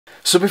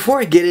So before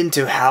I get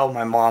into how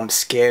my mom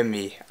scammed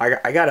me,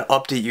 I gotta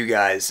update you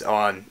guys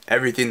on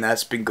everything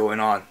that's been going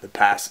on the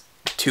past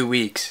 2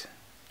 weeks.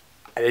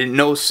 I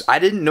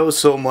didn't know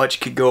so much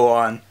could go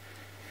on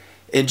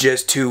in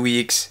just 2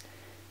 weeks,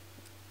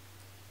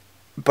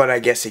 but I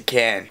guess it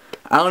can.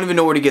 I don't even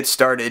know where to get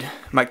started.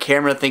 My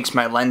camera thinks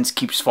my lens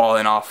keeps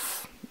falling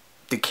off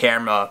the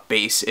camera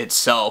base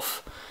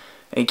itself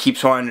and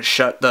keeps wanting to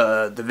shut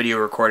the video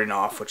recording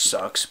off, which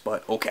sucks,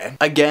 but okay.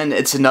 Again,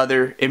 it's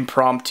another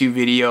impromptu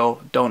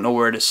video. Don't know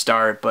where to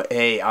start, but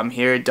hey, I'm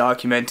here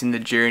documenting the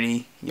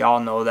journey. Y'all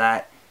know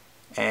that.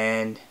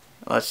 And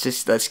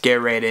let's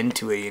get right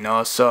into it, you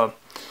know? So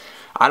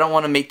I don't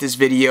want to make this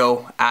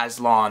video as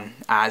long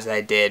as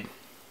I did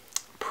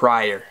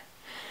prior.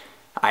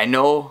 I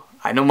know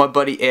my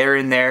buddy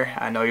Aaron there.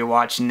 I know you're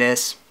watching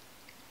this.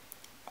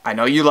 I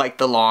know you like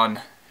the lawn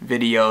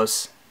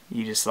videos.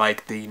 You just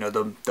like the, you know,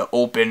 the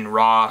open,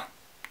 raw,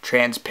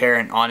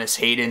 transparent, honest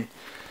hating.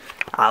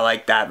 I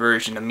like that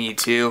version of me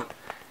too.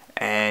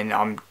 And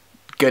I'm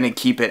gonna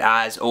keep it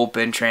as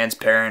open,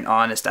 transparent,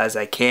 honest as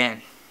I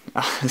can.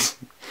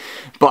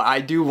 But I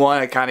do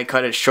want to kind of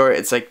cut it short.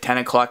 It's like 10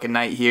 o'clock at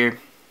night here.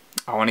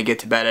 I want to get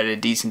to bed at a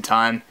decent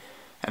time.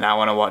 And I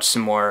want to watch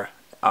some more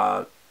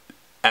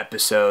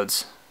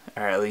episodes.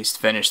 Or at least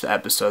finish the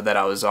episode that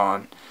I was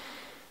on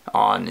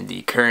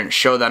the current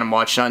show that I'm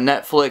watching on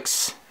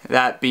Netflix.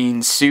 That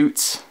being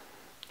Suits.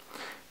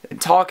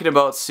 And talking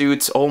about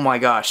Suits, oh my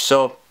gosh.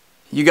 So,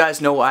 you guys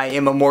know I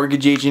am a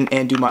mortgage agent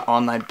and do my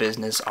online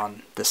business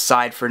on the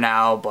side for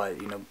now. But,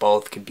 you know,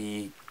 both could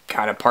be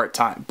kind of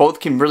part-time.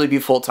 Both can really be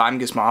full-time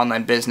because my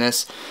online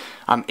business,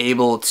 I'm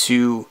able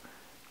to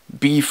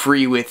be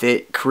free with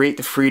it, create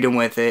the freedom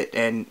with it,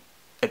 and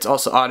it's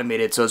also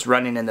automated, so it's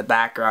running in the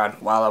background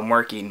while I'm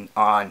working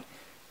on,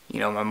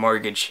 you know, my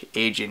mortgage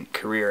agent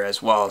career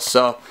as well.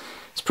 So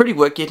it's pretty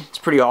wicked, it's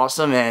pretty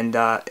awesome, and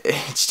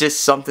it's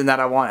just something that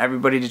I want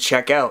everybody to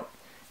check out.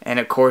 And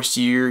of course,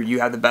 you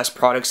have the best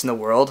products in the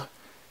world,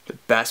 the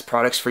best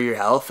products for your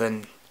health,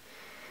 and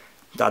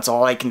that's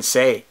all I can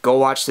say. Go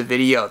watch the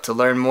video to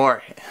learn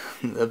more.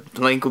 The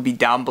link will be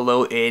down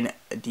below in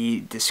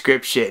the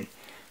description.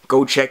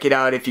 Go check it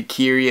out if you're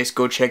curious.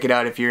 Go check it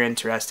out if you're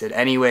interested.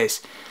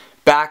 Anyways,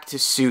 back to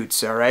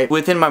Suits, alright?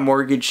 Within my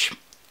mortgage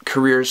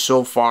career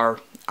so far,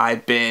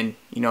 I've been,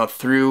 you know,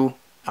 through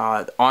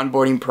the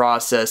onboarding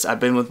process. I've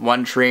been with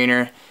one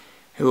trainer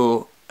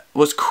who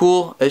was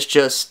cool. It's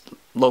just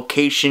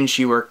location.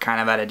 She worked kind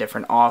of at a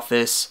different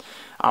office.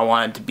 I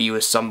wanted to be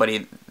with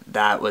somebody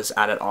that was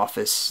at an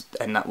office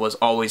and that was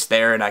always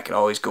there and I could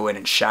always go in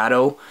and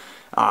shadow.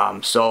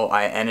 So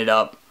I ended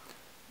up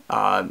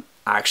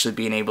actually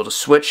being able to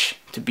switch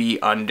to be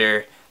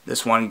under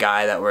this one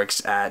guy that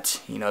works at,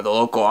 you know, the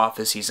local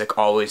office. He's like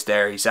always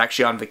there. He's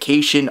actually on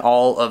vacation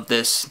all of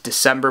this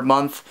December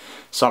month,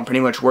 so I'm pretty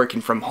much working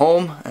from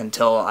home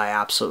until I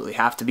absolutely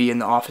have to be in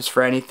the office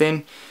for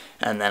anything,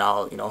 and then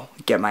I'll, you know,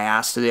 get my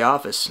ass to the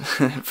office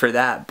for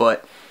that.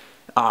 But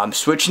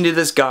switching to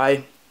this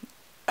guy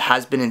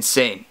has been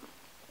insane.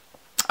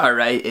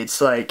 Alright,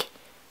 it's like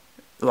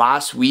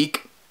last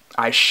week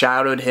I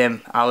shadowed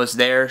him. I was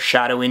there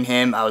shadowing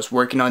him. I was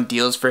working on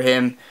deals for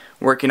him,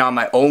 working on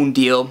my own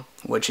deal,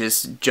 which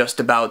is just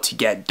about to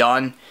get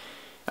done,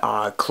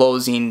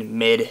 closing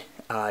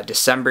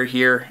mid-December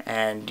here,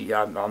 and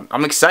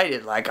I'm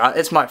excited. Like,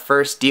 it's my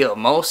first deal.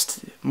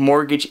 Most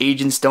mortgage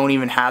agents don't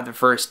even have their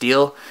first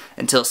deal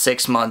until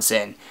 6 months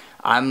in.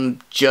 I'm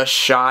just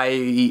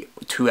shy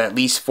to at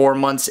least 4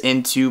 months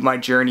into my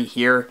journey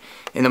here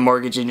in the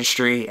mortgage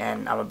industry,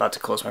 and I'm about to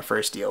close my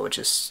first deal, which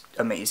is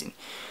amazing.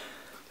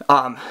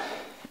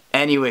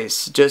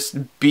 Anyways,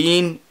 just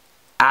being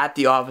at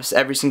the office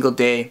every single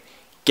day,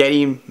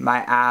 getting my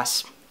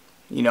ass,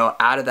 you know,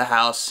 out of the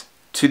house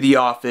to the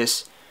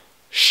office,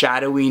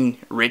 shadowing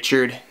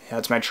Richard,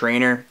 that's my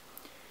trainer.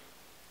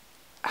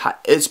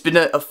 It's been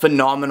a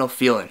phenomenal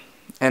feeling.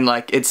 And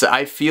like,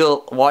 I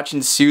feel,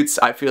 watching Suits,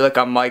 I feel like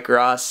I'm Mike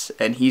Ross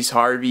and he's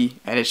Harvey,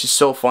 and it's just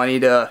so funny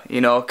to,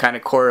 you know, kind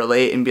of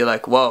correlate and be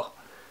like, whoa,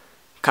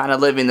 kind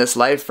of living this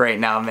life right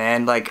now,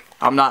 man. Like,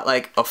 I'm not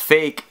like a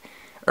fake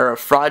or a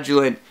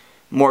fraudulent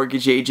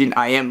mortgage agent.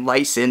 I am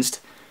licensed,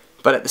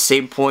 but at the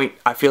same point,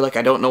 I feel like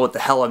I don't know what the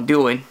hell I'm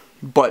doing.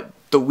 But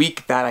the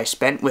week that I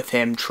spent with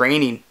him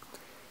training,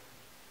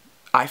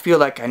 I feel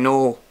like I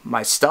know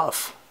my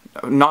stuff.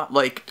 Not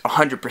like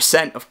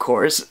 100%, of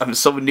course. I'm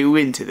so new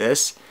into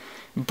this,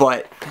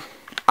 but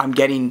I'm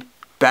getting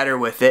better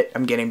with it.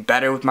 I'm getting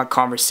better with my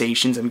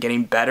conversations. I'm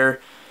getting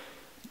better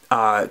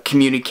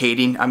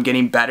communicating. I'm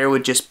getting better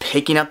with just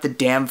picking up the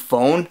damn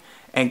phone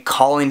and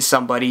calling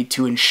somebody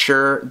to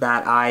ensure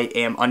that I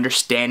am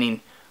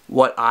understanding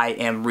what I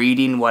am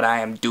reading, what I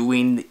am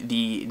doing,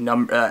 the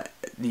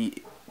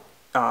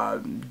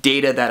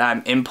data that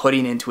I'm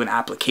inputting into an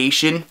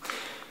application.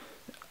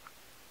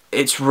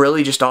 It's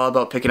really just all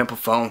about picking up a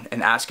phone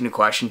and asking a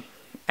question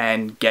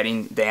and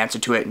getting the answer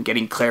to it and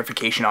getting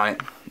clarification on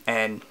it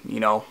and,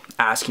 you know,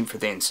 asking for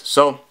things.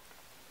 So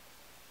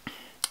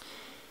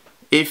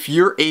if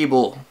you're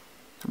able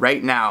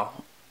right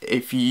now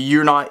if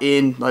you're not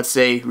in, let's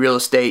say, real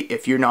estate,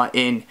 if you're not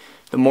in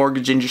the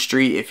mortgage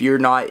industry, if you're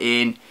not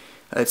in,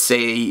 let's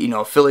say, you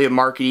know, affiliate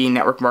marketing,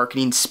 network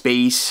marketing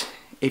space,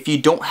 if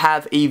you don't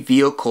have a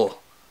vehicle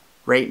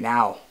right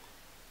now,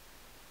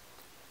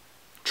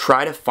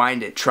 try to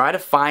find it. Try to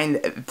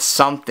find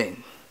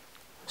something.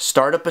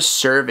 Start up a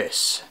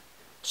service.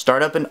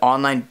 Start up an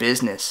online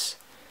business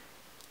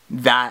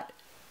that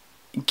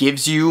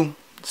gives you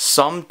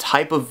some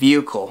type of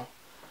vehicle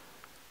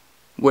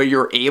where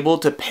you're able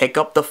to pick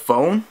up the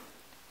phone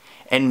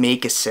and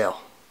make a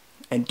sale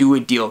and do a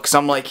deal. Because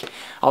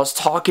I was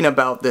talking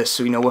about this,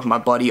 you know, with my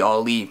buddy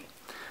Ali.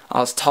 I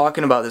was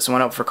talking about this. I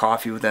went out for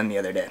coffee with him the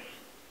other day.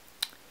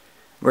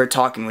 We were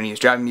talking when he was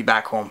driving me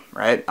back home,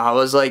 right? I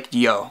was like,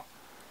 yo,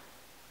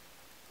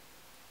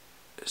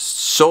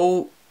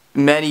 so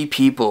many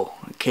people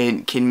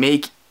can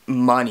make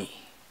money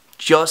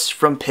just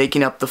from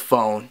picking up the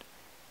phone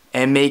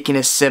and making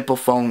a simple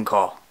phone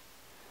call.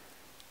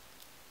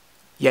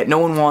 Yet no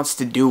one wants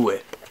to do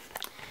it.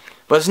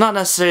 But it's not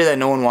necessarily that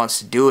no one wants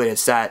to do it,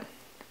 it's that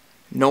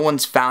no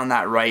one's found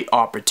that right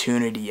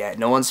opportunity yet.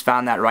 No one's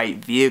found that right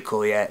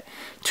vehicle yet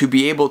to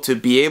be able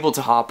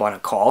to hop on a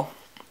call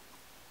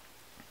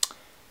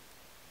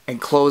and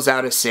close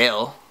out a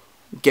sale,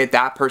 get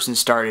that person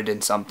started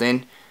in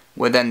something,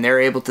 where then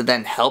they're able to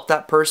then help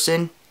that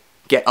person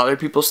get other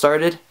people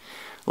started,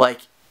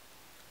 like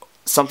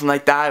something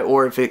like that.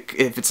 Or if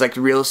it's like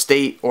real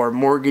estate or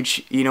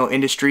mortgage, you know,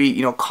 industry,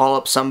 you know, call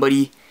up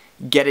somebody,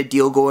 get a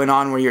deal going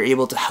on where you're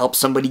able to help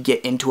somebody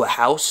get into a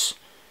house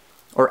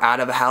or out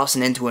of a house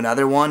and into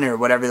another one, or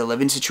whatever the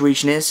living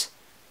situation is,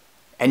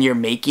 and you're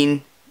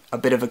making a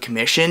bit of a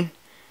commission.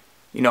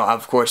 You know,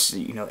 of course,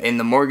 you know, in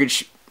the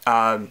mortgage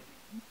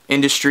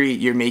industry,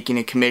 you're making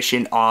a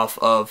commission off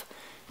of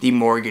the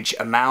mortgage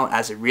amount.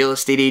 As a real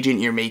estate agent,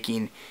 you're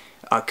making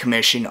a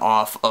commission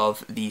off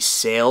of the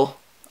sale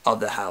of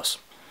the house.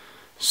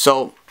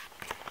 So,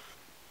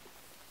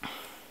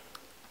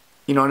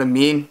 you know what I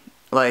mean?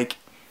 Like,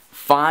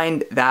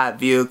 find that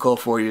vehicle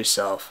for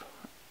yourself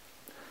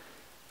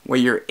where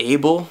you're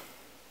able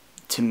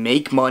to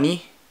make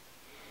money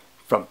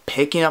from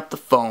picking up the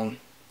phone,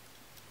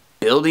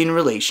 building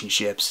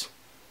relationships,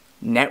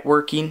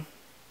 networking,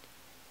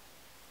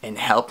 and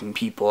helping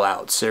people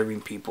out, serving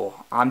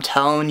people. I'm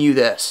telling you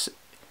this,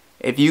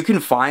 if you can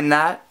find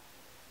that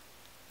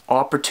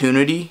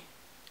opportunity,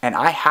 and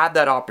I have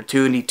that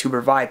opportunity to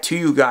provide to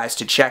you guys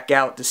to check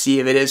out to see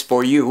if it is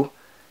for you,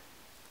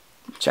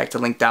 check the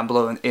link down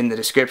below in the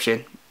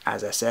description,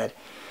 as I said.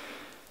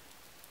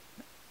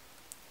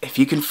 If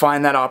you can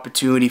find that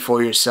opportunity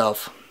for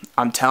yourself,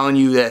 I'm telling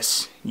you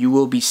this, you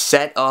will be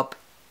set up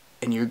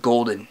and you're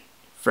golden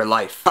for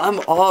life. I'm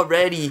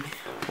already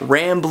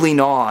rambling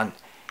on,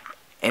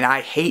 and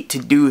I hate to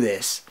do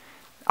this,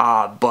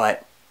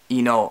 but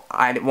you know,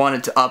 I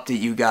wanted to update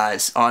you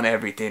guys on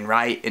everything,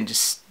 right? And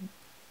just,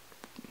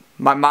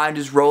 my mind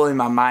is rolling,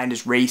 my mind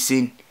is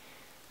racing,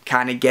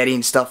 kind of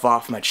getting stuff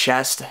off my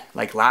chest.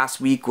 Like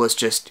last week was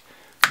just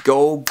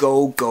go,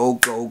 go, go,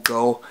 go,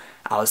 go.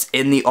 I was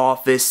in the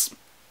office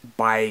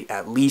by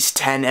at least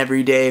 10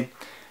 every day.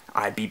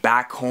 I'd be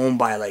back home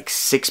by like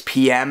 6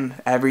 p.m.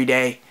 every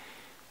day.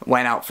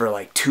 Went out for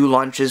like 2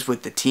 lunches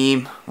with the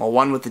team. Well,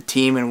 one with the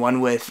team and one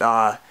with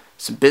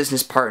some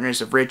business partners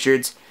of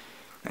Richard's.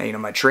 You know,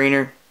 my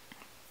trainer.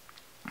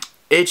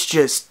 It's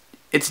just,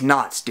 it's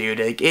nuts, dude.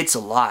 Like, it's a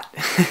lot.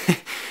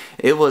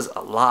 It was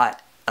a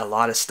lot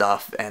of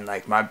stuff, and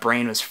like my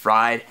brain was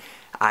fried.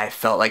 I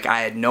felt like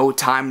I had no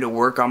time to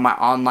work on my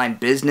online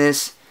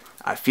business.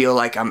 I feel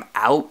like I'm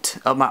out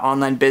of my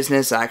online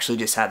business. I actually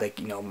just had, like,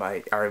 you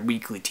know, our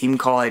weekly team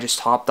call I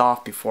just hopped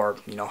off before,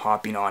 you know,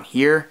 hopping on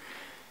here.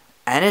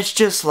 And it's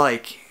just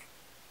like,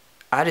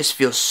 I just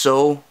feel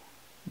so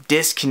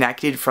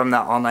disconnected from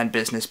that online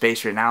business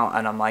space right now.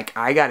 And I'm like,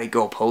 I gotta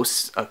go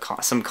post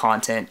some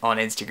content on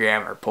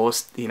Instagram, or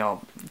post, you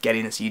know,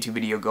 getting this YouTube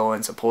video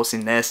going. So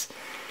posting this,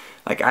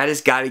 like, I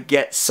just gotta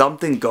get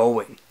something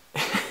going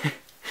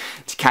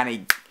to kind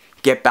of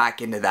get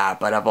back into that.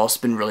 But I've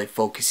also been really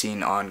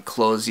focusing on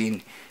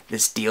closing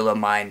this deal of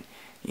mine,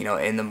 you know,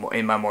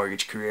 in my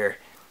mortgage career,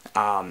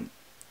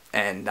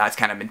 and that's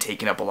kind of been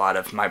taking up a lot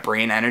of my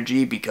brain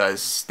energy,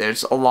 because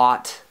there's a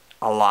lot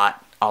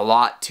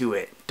to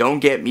it. Don't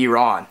get me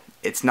wrong,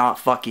 it's not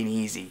fucking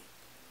easy.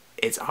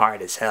 It's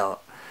hard as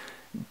hell,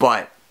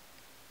 but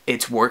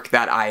it's work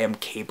that I am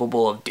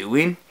capable of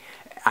doing.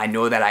 I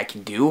know that I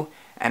can do,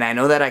 and I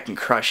know that I can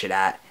crush it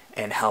at,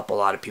 and help a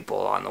lot of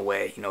people along the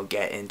way, you know,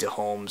 get into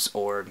homes,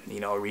 or, you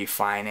know,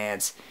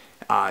 refinance,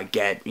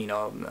 get, you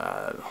know,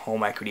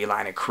 home equity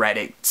line of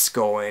credits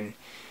going,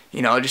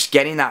 you know, just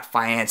getting that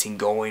financing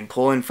going,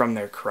 pulling from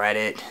their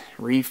credit,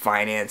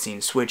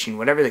 refinancing, switching,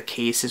 whatever the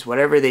case is,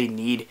 whatever they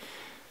need,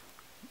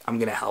 I'm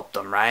gonna help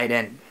them, right?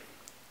 And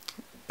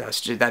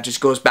that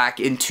just goes back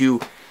into,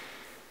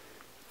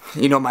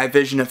 you know, my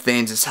vision of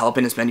things is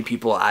helping as many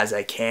people as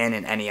I can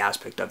in any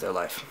aspect of their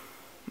life.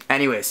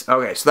 Anyways,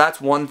 okay, so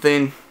that's one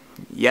thing.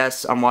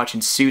 Yes, I'm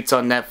watching Suits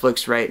on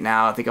Netflix right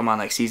now. I think I'm on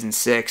like season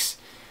 6.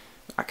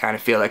 I kind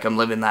of feel like I'm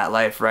living that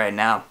life right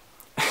now.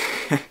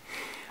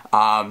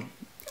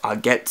 I'll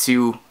get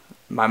to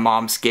my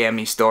mom scam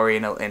me story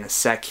in a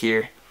sec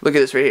here. Look at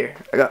this right here.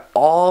 I got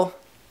all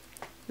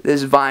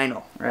this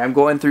vinyl. Right? I'm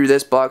going through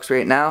this box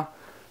right now,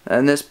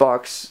 and this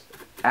box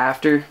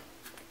after,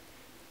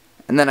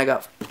 and then I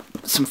got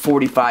some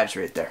 45s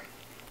right there,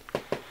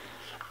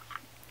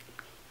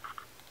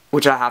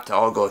 which I have to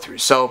all go through.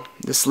 So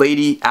this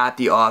lady at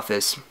the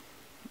office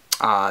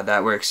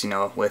that works, you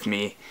know, with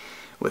me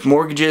with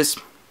mortgages,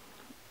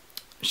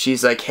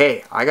 she's like,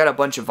 hey, I got a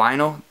bunch of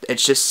vinyl.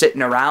 It's just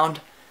sitting around.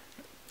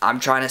 I'm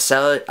trying to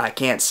sell it. I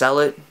can't sell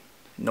it.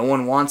 No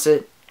one wants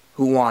it.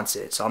 Who wants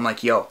it? So I'm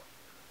like, yo,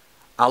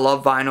 I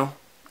love vinyl.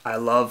 I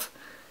love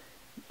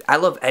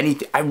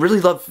anything. I really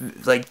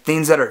love like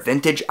things that are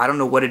vintage. I don't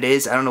know what it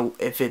is. I don't know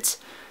if it's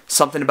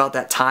something about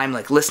that time,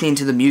 like listening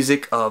to the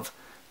music of,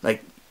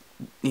 like,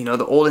 you know,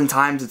 the olden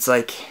times. It's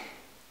like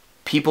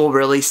people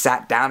really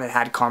sat down and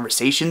had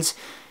conversations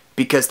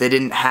because they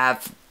didn't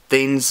have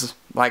things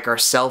like our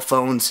cell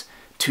phones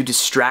to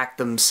distract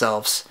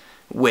themselves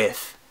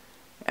with.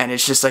 And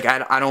it's just like,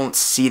 I don't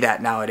see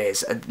that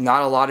nowadays.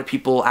 Not a lot of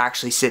people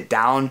actually sit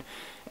down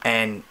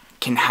and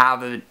can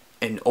have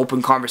an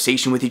open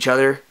conversation with each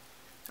other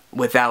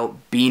without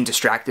being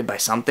distracted by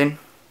something,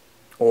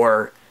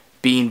 or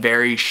being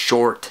very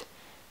short,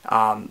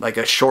 like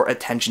a short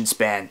attention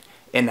span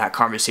in that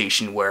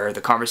conversation, where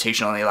the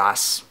conversation only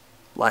lasts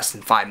less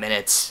than 5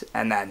 minutes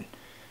and then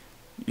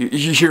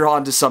you're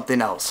on to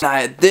something else.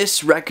 Now,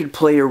 this record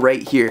player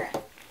right here,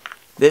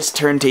 this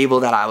turntable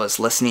that I was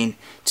listening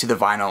to the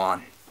vinyl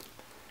on,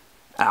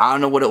 I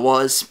don't know what it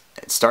was.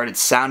 It started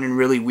sounding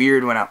really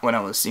weird when I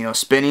was, you know,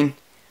 spinning,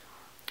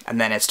 and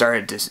then it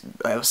started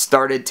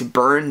to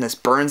burn, this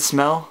burn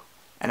smell,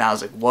 and I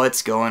was like,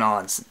 what's going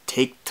on? So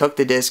took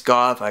the disc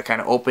off. I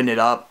kind of opened it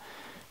up.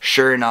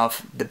 Sure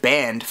enough, the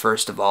band,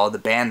 first of all, the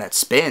band that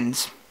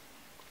spins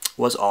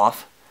was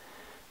off,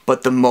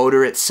 but the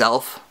motor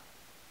itself,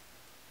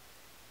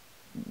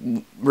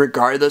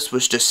 regardless,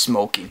 was just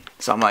smoking.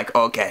 So I'm like,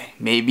 okay,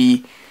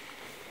 maybe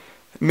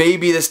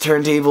this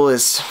turntable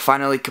is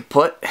finally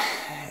kaput.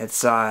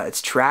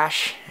 It's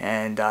trash,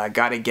 and I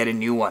gotta get a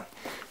new one.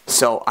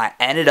 So I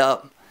ended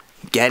up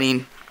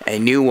getting a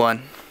new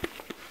one,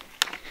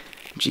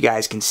 which you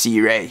guys can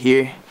see right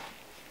here.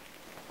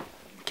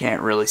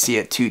 Can't really see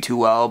it too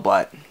well,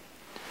 but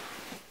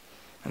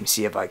let me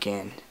see if I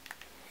can.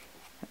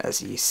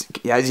 As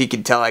you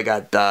can tell, I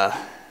got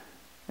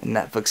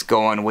Netflix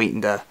going,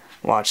 waiting to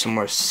watch some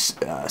more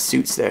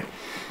Suits there.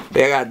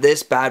 But I got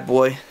this bad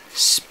boy.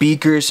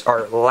 Speakers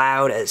are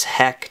loud as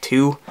heck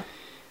too.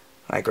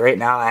 Like right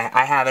now,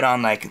 I have it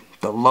on like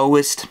the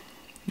lowest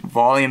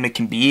volume it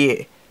can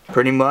be,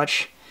 pretty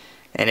much,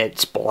 and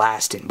it's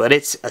blasting. But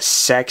it's a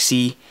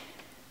sexy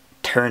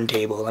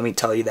turntable, let me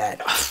tell you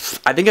that.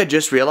 I think I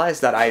just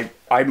realized that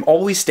I'm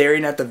always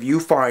staring at the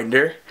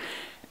viewfinder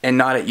and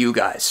not at you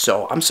guys,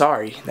 so I'm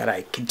sorry that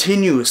I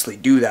continuously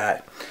do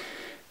that.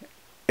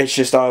 It's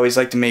just I always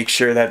like to make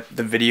sure that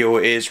the video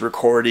is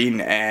recording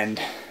and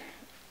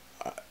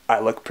I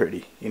look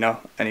pretty, you know?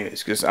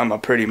 Anyways, because I'm a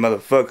pretty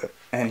motherfucker.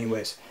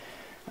 Anyways.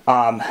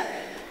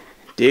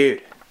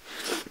 Dude.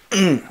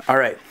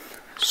 Alright.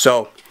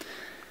 So,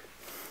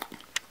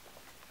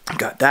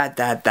 got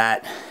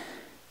that.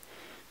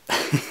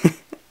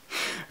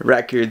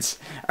 Records.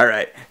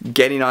 Alright.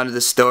 Getting on to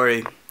the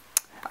story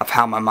of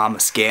how my mama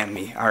scammed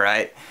me.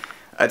 Alright.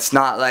 It's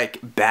not like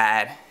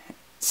bad.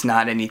 It's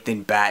not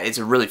anything bad. It's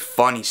a really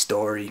funny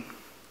story.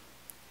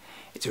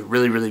 It's a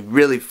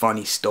really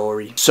funny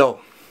story.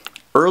 So,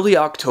 early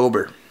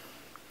October.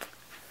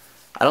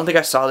 I don't think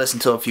I saw this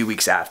until a few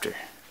weeks after.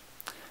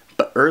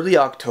 But early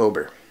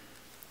October,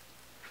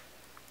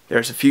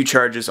 there's a few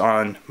charges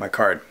on my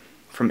card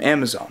from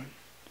Amazon.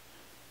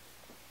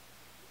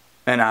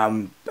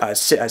 And I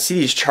see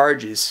these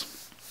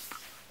charges,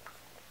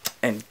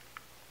 and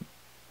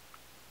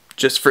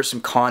just for some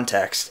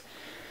context,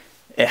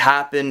 it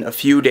happened a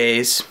few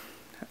days,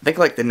 I think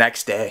like the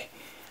next day,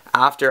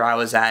 after I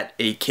was at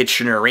a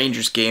Kitchener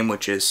Rangers game,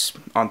 which is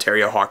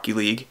Ontario Hockey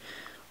League.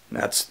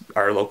 That's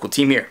our local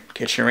team here,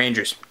 Kitchener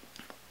Rangers.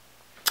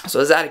 So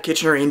I was at a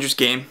Kitchener Rangers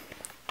game,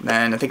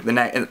 and I think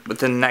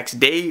within the next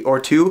day or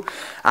two,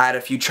 I had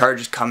a few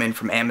charges come in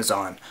from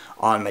Amazon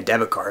on my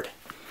debit card.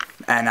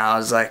 And I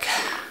was like,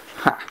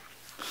 huh,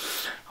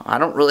 I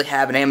don't really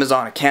have an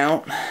Amazon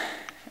account.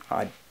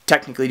 I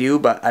technically do,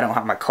 but I don't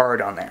have my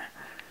card on there.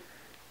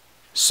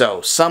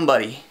 So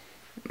somebody,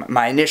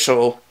 my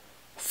initial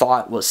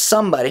thought was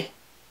somebody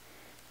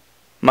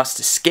must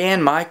have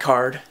scanned my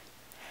card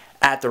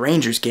at the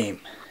Rangers game.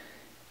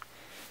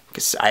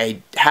 Because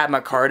I had my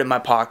card in my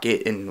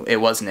pocket and it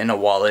wasn't in a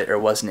wallet, or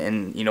wasn't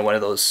in, you know, one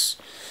of those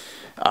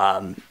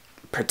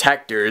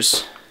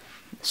protectors.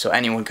 So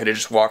anyone could have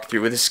just walked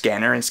through with a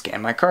scanner and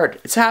scanned my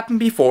card. It's happened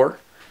before.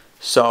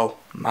 So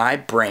my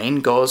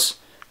brain goes,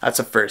 that's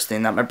the first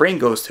thing that my brain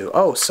goes to.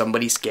 Oh,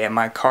 somebody scanned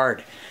my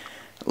card.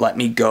 Let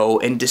me go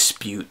and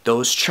dispute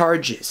those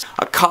charges.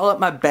 I call up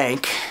my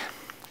bank,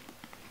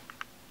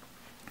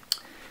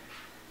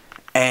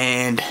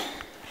 and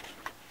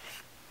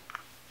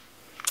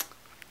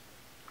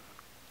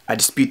I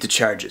dispute the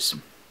charges.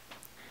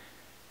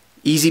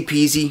 Easy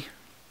peasy.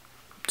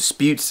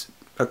 Disputes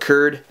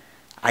occurred.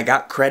 I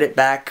got credit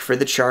back for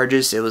the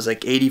charges. It was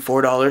like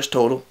 $84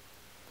 total.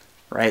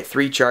 Right?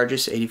 3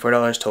 charges,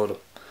 $84 total.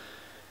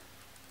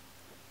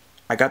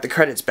 I got the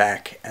credits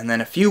back. And then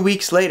a few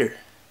weeks later,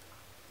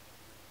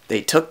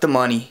 they took the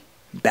money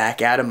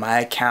back out of my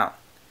account.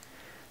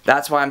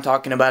 That's why I'm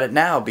talking about it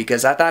now,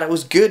 because I thought it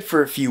was good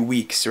for a few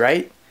weeks,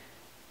 right?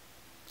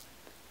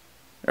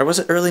 Or was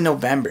it early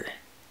November?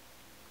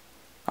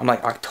 I'm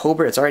like,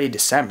 October? It's already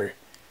December.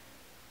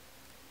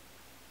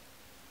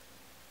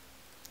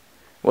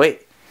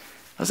 Wait,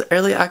 was it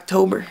early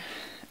October?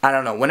 I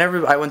don't know.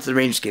 Whenever I went to the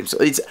Rangers game, so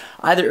it's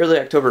either early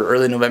October or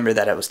early November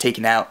that I was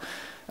taken out.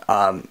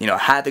 You know,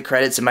 had the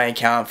credits in my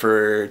account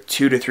for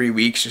 2 to 3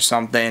 weeks or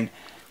something,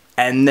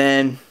 and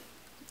then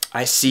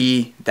I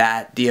see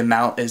that the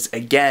amount is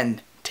again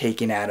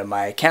taken out of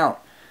my account.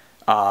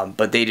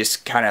 But they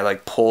just kind of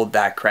like pulled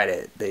that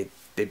credit.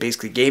 They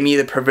basically gave me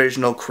the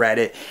provisional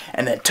credit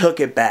and then took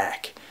it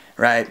back,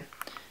 right?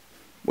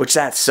 Which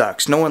that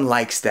sucks. No one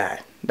likes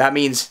that. That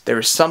means there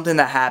was something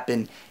that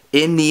happened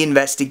in the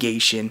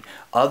investigation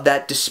of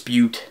that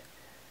dispute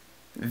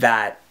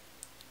that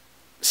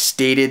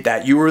stated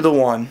that you were the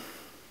one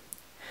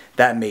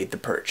that made the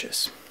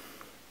purchase.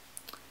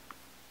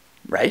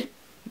 Right?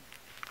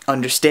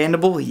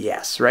 Understandable?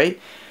 Yes, right?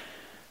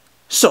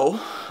 So,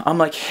 I'm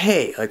like,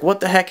 hey, like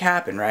what the heck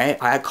happened, right?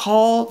 I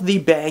call the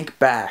bank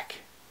back.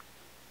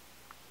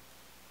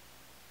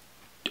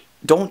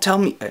 Don't tell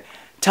me,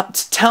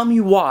 tell me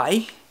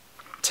why.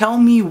 Tell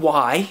me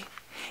why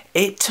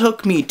it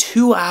took me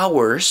 2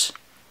 hours,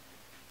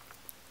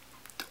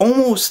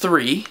 almost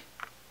 3,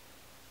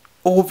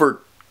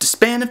 over the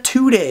span of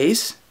 2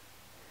 days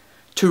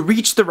to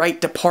reach the right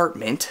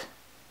department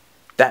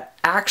that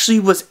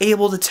actually was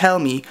able to tell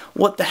me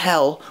what the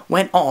hell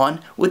went on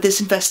with this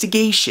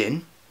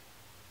investigation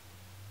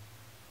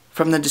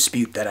from the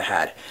dispute that I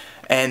had.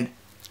 And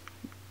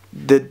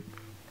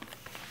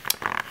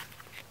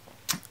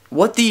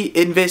what the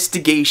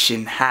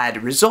investigation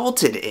had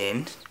resulted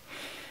in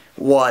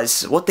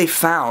was, what they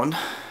found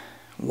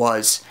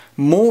was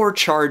more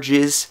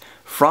charges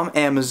from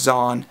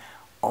Amazon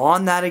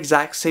on that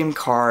exact same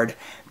card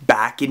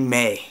back in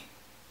May.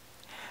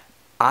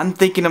 I'm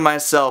thinking to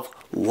myself,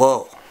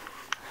 whoa,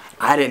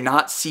 I did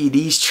not see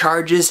these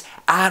charges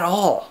at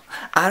all.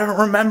 I don't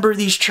remember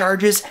these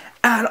charges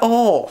at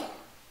all.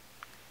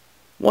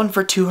 One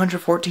for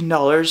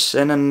 $214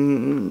 and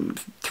then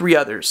 3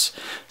 others.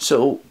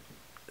 So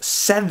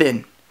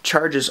 7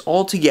 charges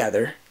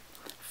altogether.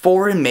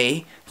 4 in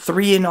May,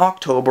 3 in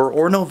October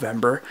or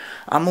November.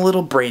 I'm a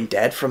little brain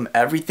dead from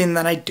everything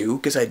that I do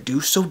because I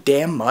do so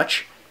damn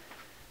much.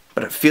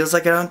 But it feels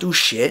like I don't do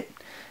shit.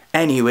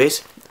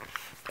 Anyways,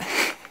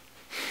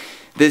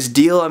 this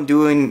deal I'm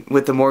doing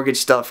with the mortgage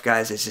stuff,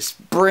 guys, is just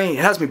it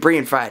has me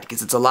brain fried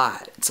because it's a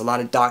lot. It's a lot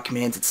of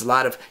documents, it's a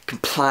lot of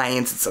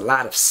compliance, it's a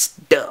lot of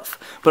stuff.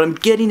 But I'm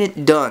getting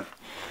it done.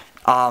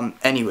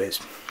 Anyways,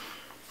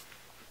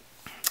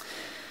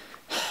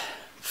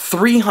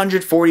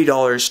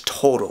 $340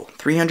 total.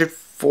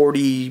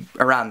 $340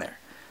 around there.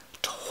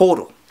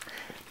 Total.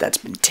 That's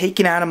been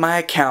taken out of my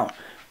account.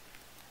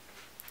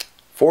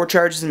 4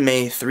 charges in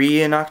May,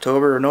 3 in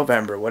October or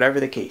November, whatever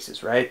the case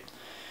is, right?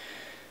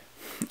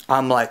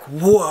 I'm like,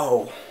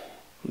 whoa,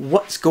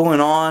 what's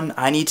going on?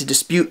 I need to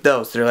dispute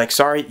those. They're like,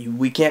 sorry,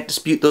 we can't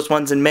dispute those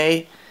ones in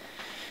May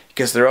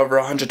because they're over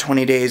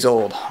 120 days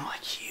old. I'm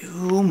like,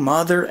 you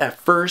mother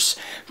effers.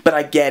 But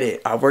I get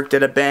it. I worked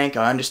at a bank.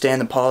 I understand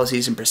the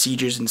policies and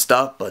procedures and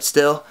stuff, but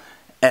still,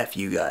 F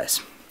you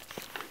guys.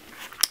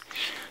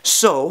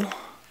 So,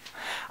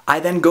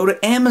 I then go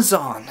to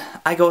Amazon.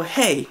 I go,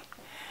 hey,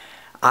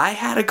 I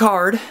had a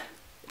card.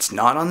 It's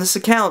not on this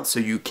account, so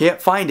you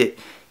can't find it.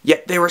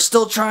 Yet they were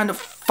still trying to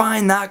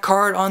find that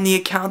card on the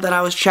account that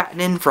I was chatting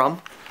in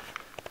from.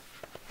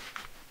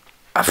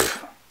 I'm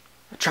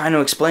trying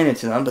to explain it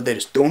to them, but they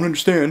just don't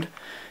understand.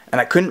 And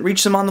I couldn't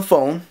reach them on the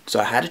phone, so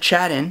I had to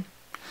chat in.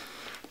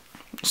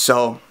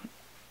 So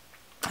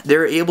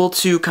they're able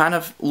to kind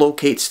of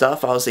locate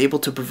stuff. I was able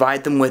to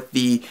provide them with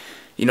the,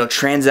 you know,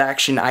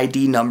 transaction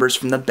ID numbers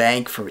from the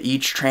bank for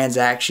each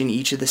transaction,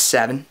 each of the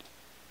 7.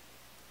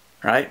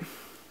 Right?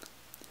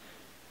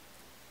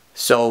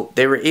 So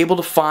they were able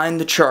to find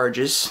the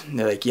charges.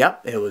 They're like,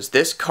 yep, it was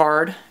this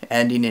card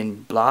ending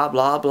in blah,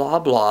 blah, blah,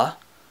 blah.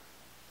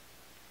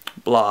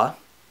 Blah.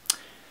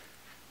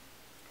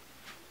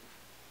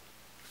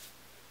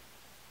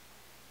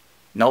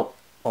 Nope,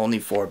 only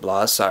 4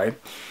 blahs, sorry.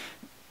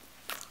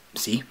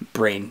 See,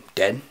 brain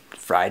dead,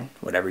 fried,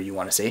 whatever you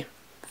want to say.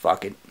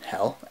 Fuck it,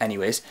 hell.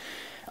 Anyways,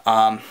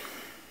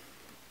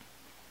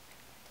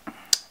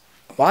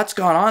 what's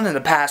gone on in the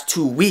past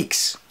 2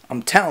 weeks?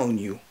 I'm telling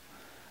you.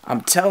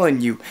 I'm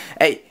telling you.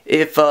 Hey,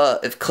 if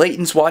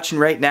Clayton's watching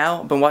right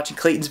now, I've been watching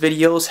Clayton's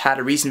videos, had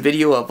a recent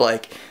video of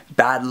like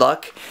bad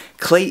luck.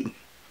 Clayton,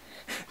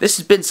 this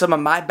has been some of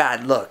my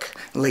bad luck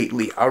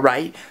lately,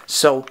 alright?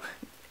 So,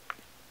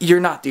 you're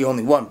not the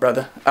only one,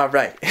 brother.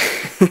 Alright.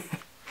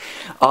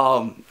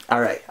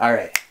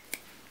 Alright.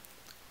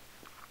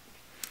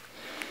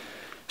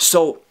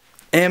 So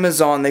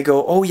Amazon, they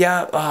go, oh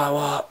yeah,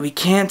 well, we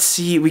can't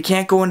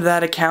go into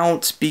that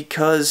account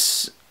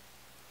because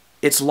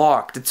it's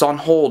locked, it's on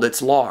hold,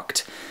 it's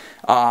locked.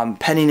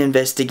 Pending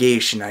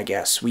investigation, I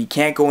guess. We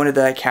can't go into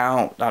that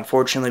account.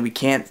 Unfortunately, we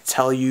can't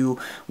tell you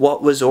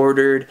what was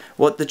ordered,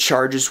 what the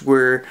charges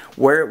were,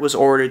 where it was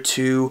ordered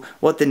to,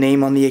 what the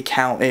name on the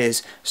account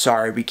is.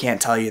 Sorry, we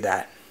can't tell you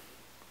that.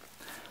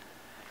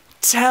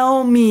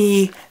 Tell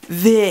me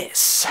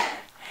this.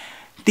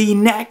 The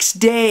next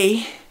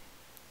day,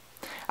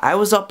 I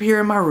was up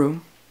here in my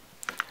room.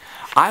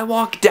 I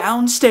walked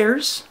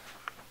downstairs,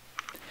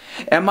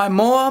 and my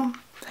mom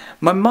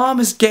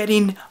is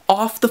getting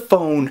off the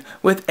phone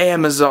with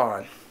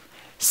Amazon,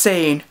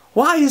 saying,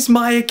 why is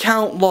my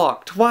account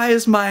locked? Why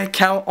is my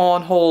account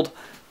on hold?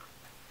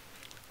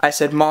 I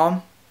said,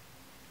 Mom,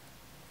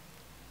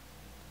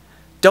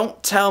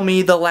 don't tell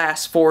me the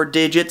last 4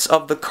 digits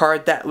of the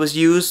card that was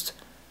used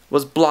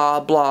was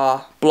blah,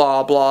 blah,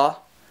 blah, blah.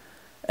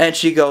 And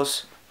she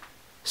goes,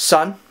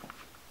 son,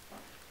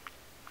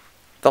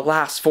 the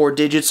last 4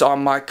 digits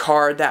on my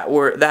card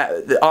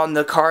on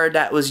the card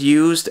that was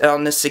used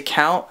on this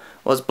account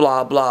was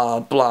blah, blah,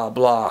 blah,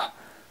 blah.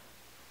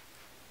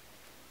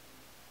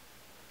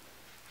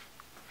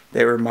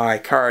 They were my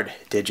card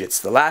digits.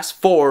 The last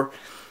 4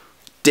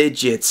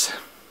 digits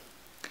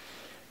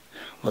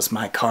was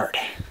my card.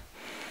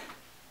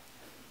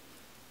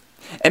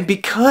 And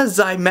because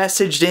I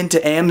messaged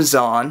into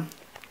Amazon,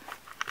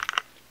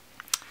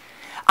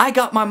 I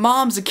got my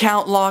mom's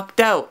account locked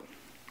out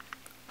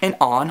and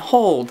on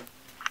hold.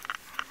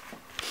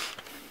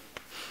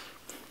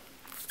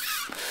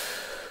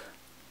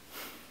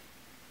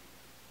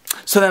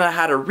 So then I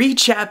had to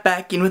re-chat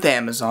back in with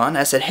Amazon.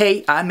 I said,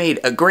 hey, I made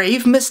a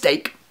grave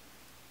mistake.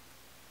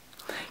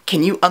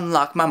 Can you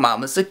unlock my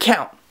mama's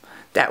account?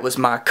 That was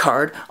my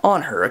card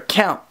on her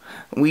account.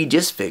 We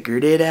just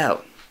figured it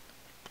out.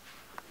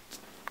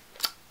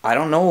 I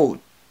don't know.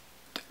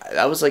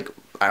 That was like,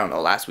 I don't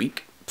know, last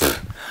week.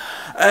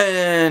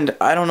 And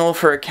I don't know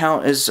if her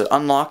account is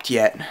unlocked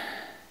yet.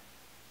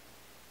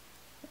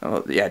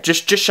 Oh, yeah,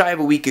 just shy of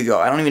a week ago.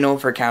 I don't even know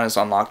if her account is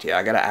unlocked yet.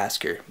 I gotta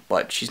ask her,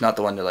 but she's not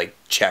the one to like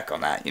check on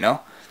that, you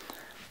know?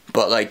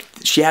 But like,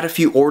 she had a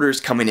few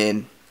orders coming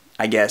in,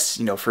 I guess,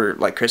 you know, for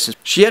like Christmas.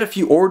 She had a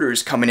few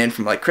orders coming in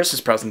from like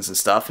Christmas presents and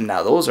stuff, and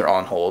now those are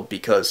on hold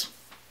because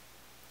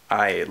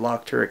I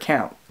locked her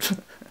account.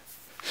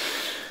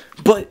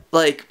 But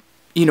like,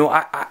 you know,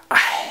 I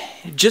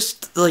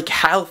just like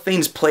how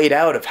things played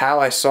out of how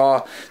I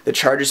saw the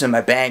charges in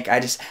my bank,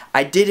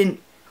 I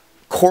didn't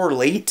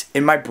correlate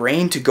in my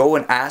brain to go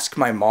and ask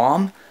my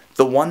mom,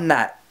 the one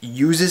that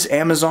uses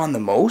Amazon the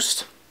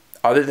most,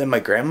 other than my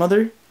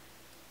grandmother,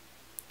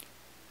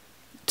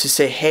 to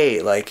say,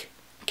 hey, like,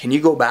 can you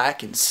go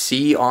back and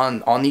see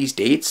on these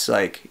dates,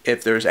 like,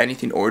 if there's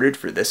anything ordered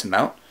for this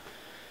amount?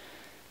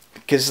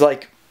 Because,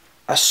 like,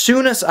 as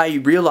soon as I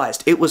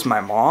realized it was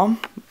my mom's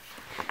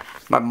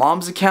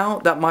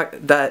account,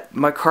 that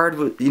my card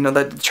was, you know,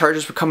 that the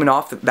charges were coming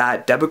off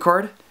that debit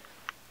card,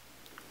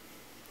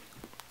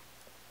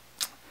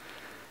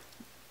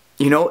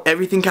 you know,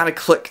 everything kind of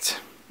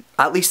clicked.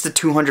 At least the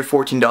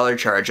 $214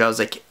 charge. I was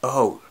like,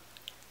 oh,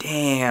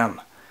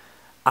 damn.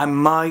 I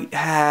might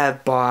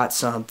have bought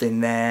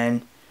something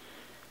then.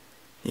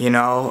 You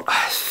know.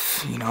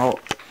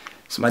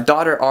 So my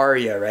daughter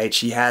Aria, right,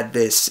 she had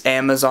this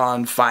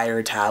Amazon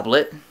Fire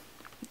tablet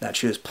that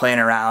she was playing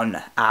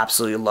around,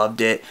 absolutely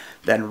loved it.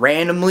 Then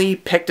randomly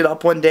picked it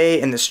up one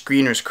day and the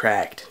screen was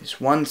cracked.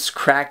 This one's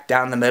cracked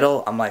down the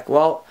middle. I'm like,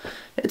 well,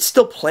 it's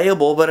still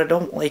playable, but I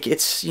don't like,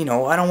 it's, you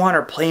know, I don't want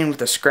her playing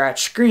with a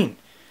scratched screen.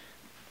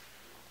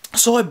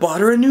 So I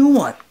bought her a new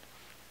one.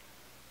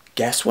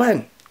 Guess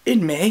when?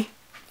 In May.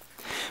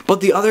 But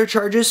the other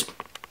charges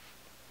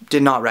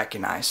did not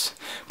recognize.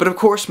 But of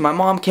course, my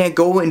mom can't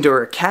go into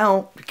her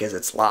account because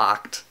it's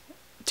locked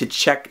to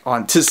check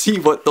on to see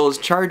what those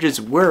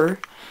charges were.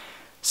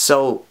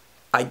 So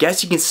I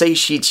guess you can say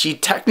she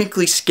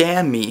technically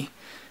scammed me,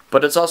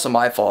 but it's also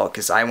my fault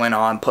because I went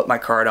on, put my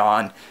card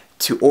on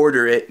to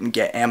order it and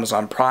get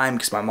Amazon Prime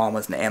because my mom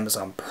was an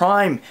Amazon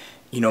Prime,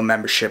 you know,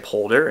 membership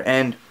holder,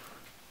 and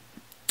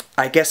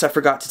I guess I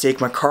forgot to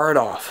take my card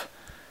off,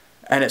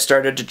 and it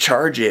started to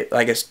charge it,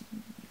 I guess,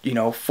 you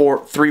know,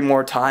 3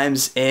 more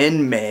times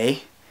in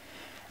May,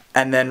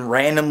 and then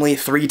randomly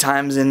 3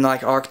 times in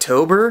like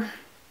October.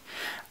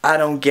 I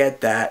don't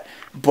get that,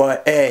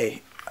 but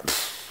hey,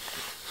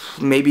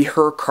 maybe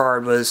her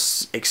card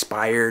was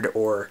expired,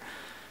 or,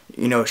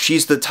 you know,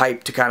 she's the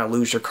type to kind of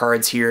lose her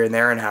cards here and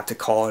there and have to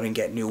call in and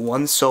get new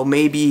ones. So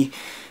maybe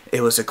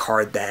it was a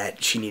card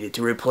that she needed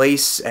to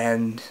replace,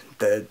 and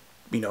the,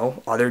 you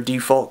know, other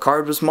default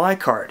card was my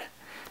card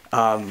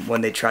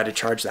when they tried to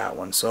charge that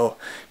one. So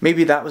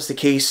maybe that was the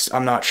case.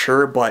 I'm not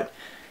sure, but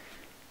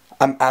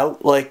I'm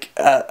out like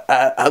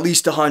at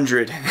least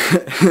 100.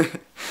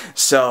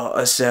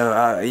 So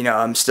you know,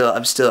 I'm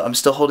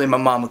still holding my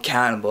mom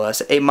accountable. I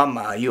said, hey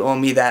mama, you owe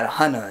me that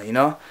 100, you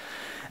know?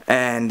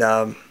 And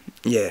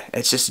yeah,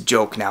 it's just a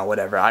joke now,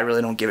 whatever. I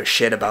really don't give a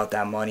shit about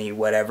that money,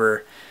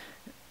 whatever.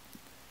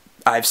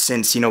 I've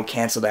since, you know,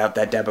 canceled out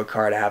that debit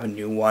card. I have a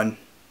new one.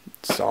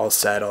 It's all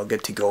set, all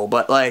good to go.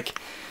 But like,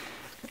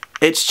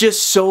 it's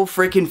just so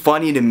freaking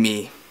funny to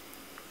me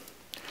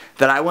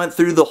that I went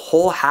through the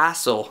whole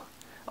hassle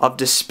of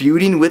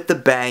disputing with the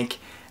bank,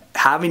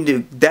 having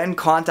to then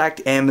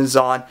contact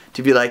Amazon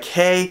to be like,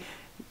 hey,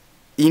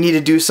 you need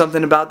to do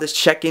something about this,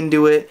 check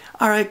into it.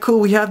 Alright, cool,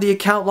 we have the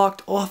account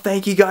locked. Oh,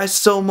 thank you guys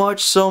so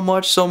much, so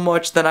much, so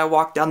much. Then I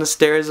walk down the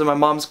stairs and my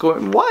mom's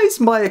going, why is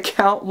my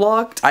account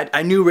locked?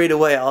 I knew right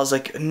away. I was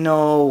like,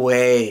 no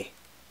way.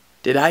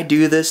 Did I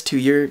do this to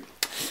your...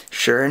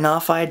 Sure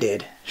enough, I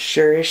did.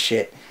 Sure as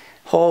shit.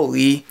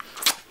 Holy...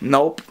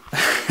 Nope.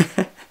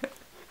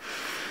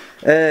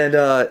 And,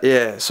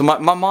 yeah. So my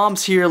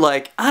mom's here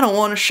like, I don't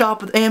want to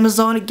shop with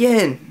Amazon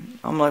again.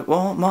 I'm like,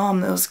 well,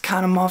 Mom, that was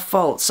kind of my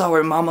fault.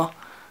 Sorry, Mama.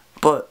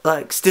 But,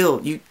 like, still,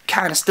 you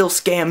kind of still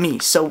scam me,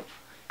 so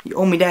you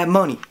owe me that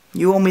money.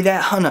 You owe me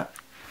that $100.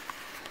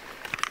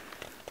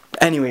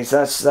 Anyways,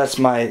 that's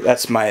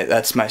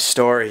my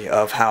story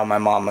of how my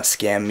mama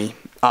scammed me.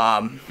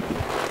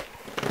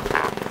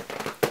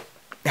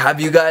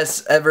 Have you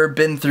guys ever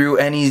been through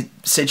any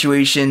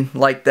situation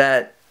like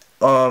that,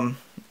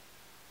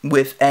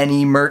 with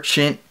any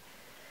merchant?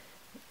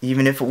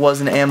 Even if it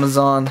wasn't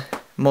Amazon,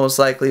 most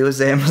likely it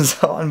was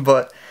Amazon,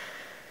 but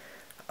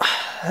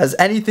has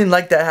anything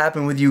like that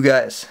happened with you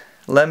guys?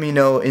 Let me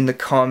know in the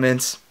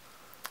comments.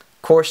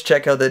 Of course,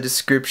 check out the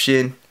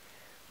description.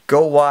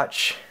 Go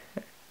watch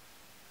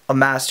a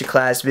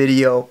masterclass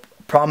video.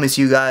 Promise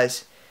you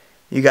guys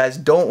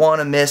don't want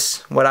to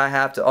miss what I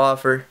have to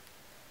offer.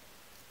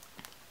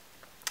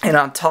 And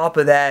on top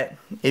of that,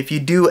 if you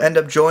do end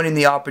up joining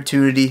the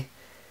opportunity,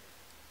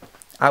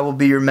 I will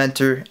be your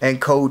mentor and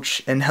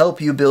coach and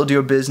help you build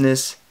your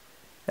business.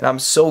 And I'm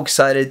so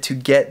excited to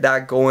get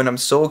that going. I'm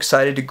so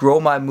excited to grow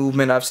my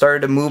movement. I've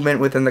started a movement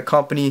within the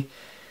company,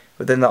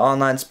 within the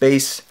online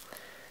space.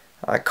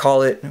 I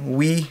call it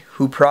We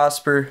Who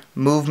Prosper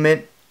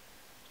Movement,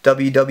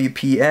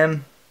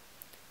 WWPM.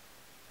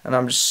 And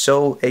I'm just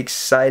so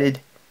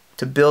excited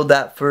to build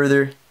that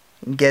further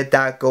and get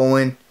that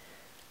going.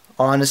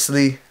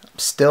 Honestly, I'm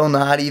still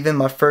not even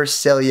my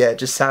first sale yet.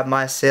 Just have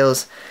my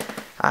sales.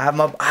 I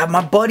have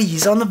my buddy,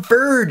 he's on the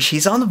verge.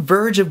 He's on the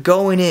verge of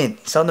going in.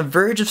 He's on the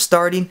verge of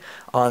starting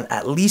on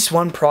at least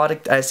one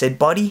product. I said,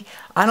 buddy,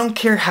 I don't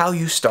care how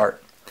you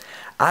start.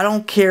 I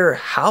don't care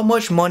how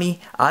much money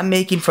I'm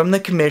making from the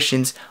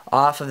commissions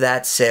off of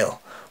that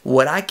sale.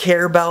 What I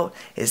care about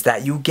is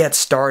that you get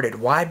started.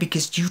 Why?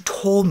 Because you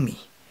told me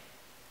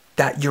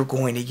that you're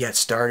going to get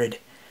started.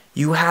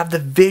 You have the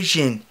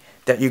vision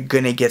that you're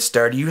going to get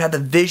started. You have the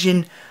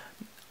vision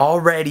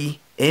already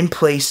in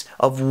place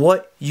of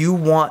what you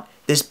want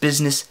this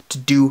business to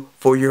do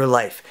for your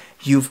life.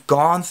 You've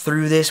gone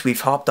through this.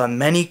 We've hopped on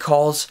many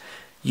calls.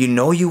 You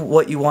know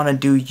what you want to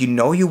do. You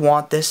know you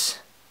want this.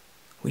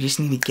 We just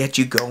need to get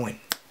you going.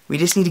 We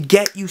just need to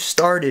get you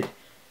started.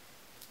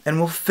 And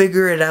we'll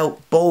figure it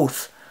out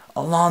both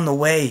along the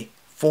way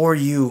for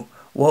you.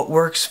 What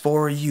works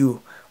for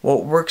you.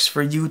 What works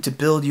for you to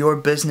build your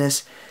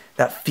business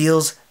that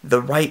feels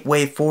the right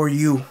way for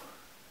you.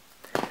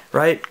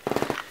 Right?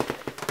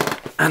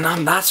 And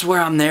that's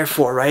where I'm there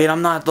for, right?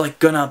 I'm not like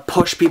gonna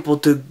push people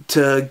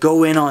to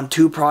go in on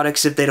 2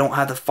 products if they don't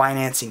have the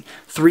financing.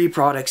 3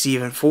 products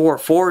even. 4.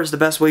 4 is the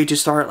best way to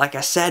start, like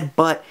I said,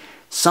 but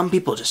some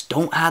people just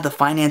don't have the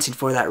financing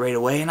for that right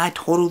away, and I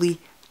totally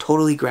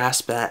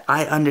grasp that.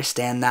 I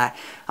understand that.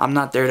 I'm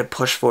not there to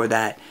push for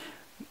that.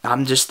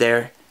 I'm just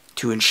there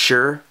to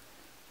ensure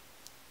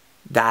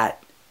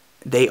that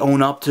they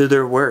own up to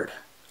their word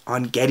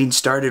on getting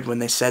started when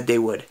they said they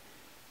would.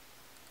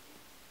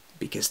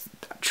 Because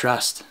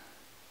trust.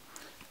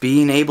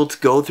 Being able to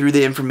go through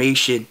the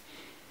information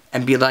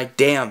and be like,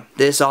 damn,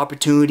 this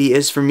opportunity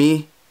is for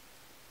me.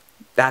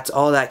 That's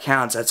all that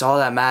counts. That's all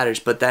that matters.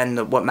 But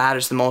then what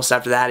matters the most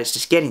after that is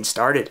just getting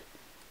started.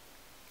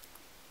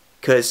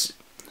 Because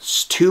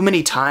too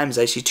many times,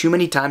 I see too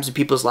many times in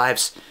people's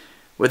lives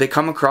where they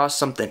come across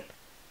something,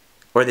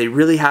 or they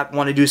really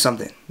want to do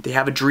something. They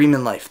have a dream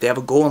in life. They have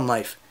a goal in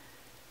life.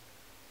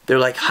 They're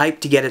like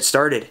hyped to get it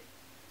started.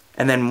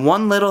 And then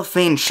one little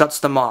thing shuts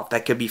them off.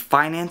 That could be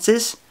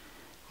finances.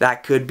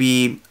 That could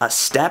be a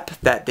step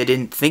that they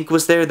didn't think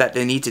was there, that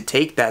they need to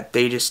take, that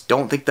they just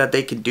don't think that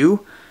they can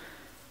do.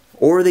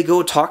 Or they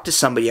go talk to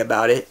somebody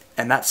about it,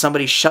 and that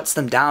somebody shuts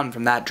them down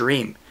from that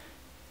dream.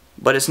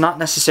 But it's not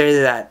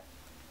necessarily that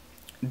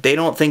they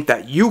don't think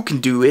that you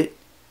can do it.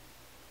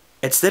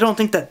 It's they don't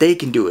think that they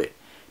can do it.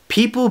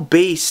 People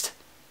based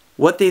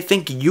what they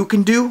think you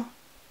can do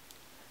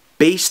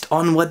based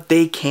on what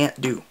they can't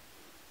do.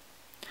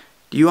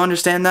 Do you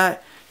understand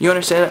that? You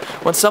understand that?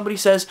 When somebody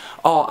says,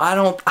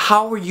 oh,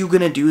 how are you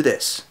going to do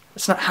this?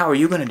 It's not how are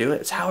you going to do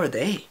it. It's how are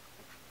they?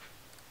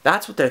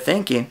 That's what they're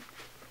thinking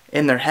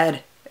in their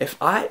head. If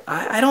I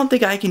don't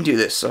think I can do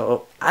this,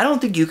 so I don't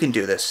think you can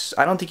do this.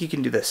 I don't think you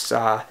can do this,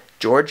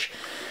 George.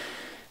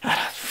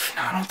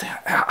 I don't think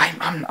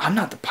I'm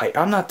not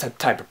the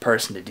type of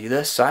person to do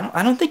this. So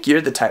I don't think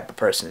you're the type of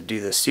person to do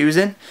this,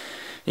 Susan.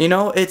 You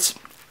know,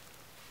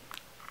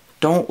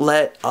 Don't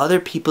let other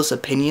people's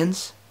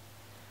opinions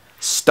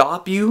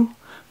stop you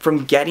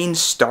from getting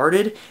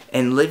started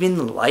and living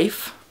the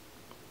life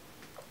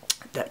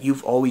that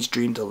you've always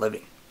dreamed of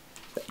living,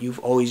 that you've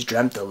always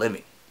dreamt of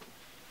living.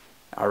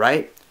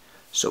 Alright?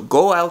 So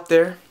go out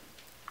there,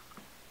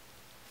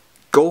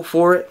 go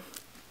for it,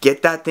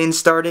 get that thing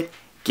started,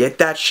 get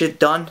that shit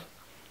done,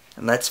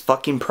 and let's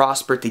fucking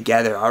prosper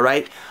together,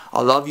 alright?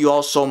 I love you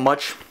all so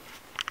much.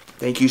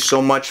 Thank you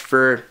so much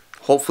for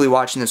hopefully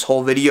watching this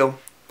whole video.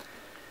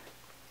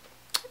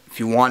 If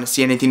you want to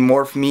see anything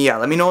more from me,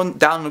 let me know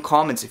down in the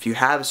comments. If you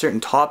have a certain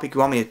topic you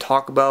want me to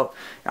talk about,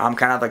 I'm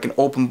kind of like an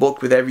open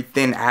book with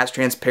everything, as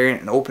transparent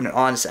and open and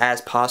honest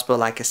as possible,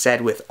 like I said,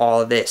 with all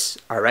of this,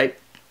 alright?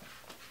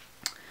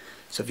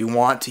 So if you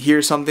want to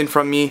hear something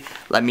from me,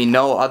 let me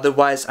know.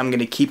 Otherwise, I'm going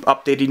to keep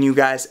updating you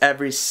guys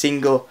every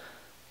single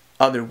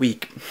other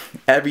week.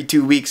 Every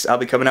 2 weeks, I'll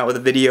be coming out with a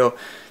video.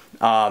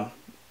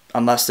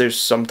 Unless there's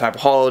some type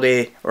of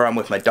holiday or I'm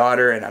with my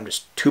daughter and I'm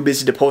just too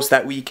busy to post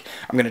that week.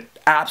 I'm going to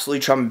absolutely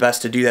try my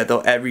best to do that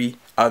though every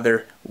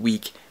other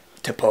week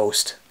to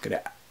post. I'm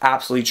going to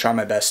absolutely try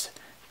my best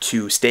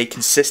to stay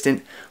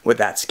consistent with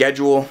that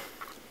schedule.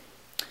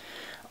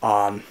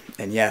 And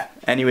yeah,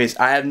 anyways,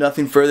 I have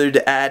nothing further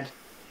to add,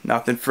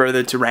 nothing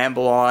further to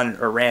ramble on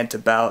or rant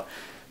about.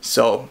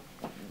 So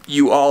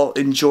you all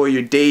enjoy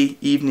your day,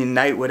 evening,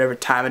 night, whatever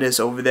time it is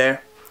over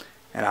there.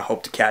 And I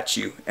hope to catch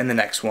you in the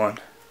next one.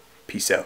 Peace out.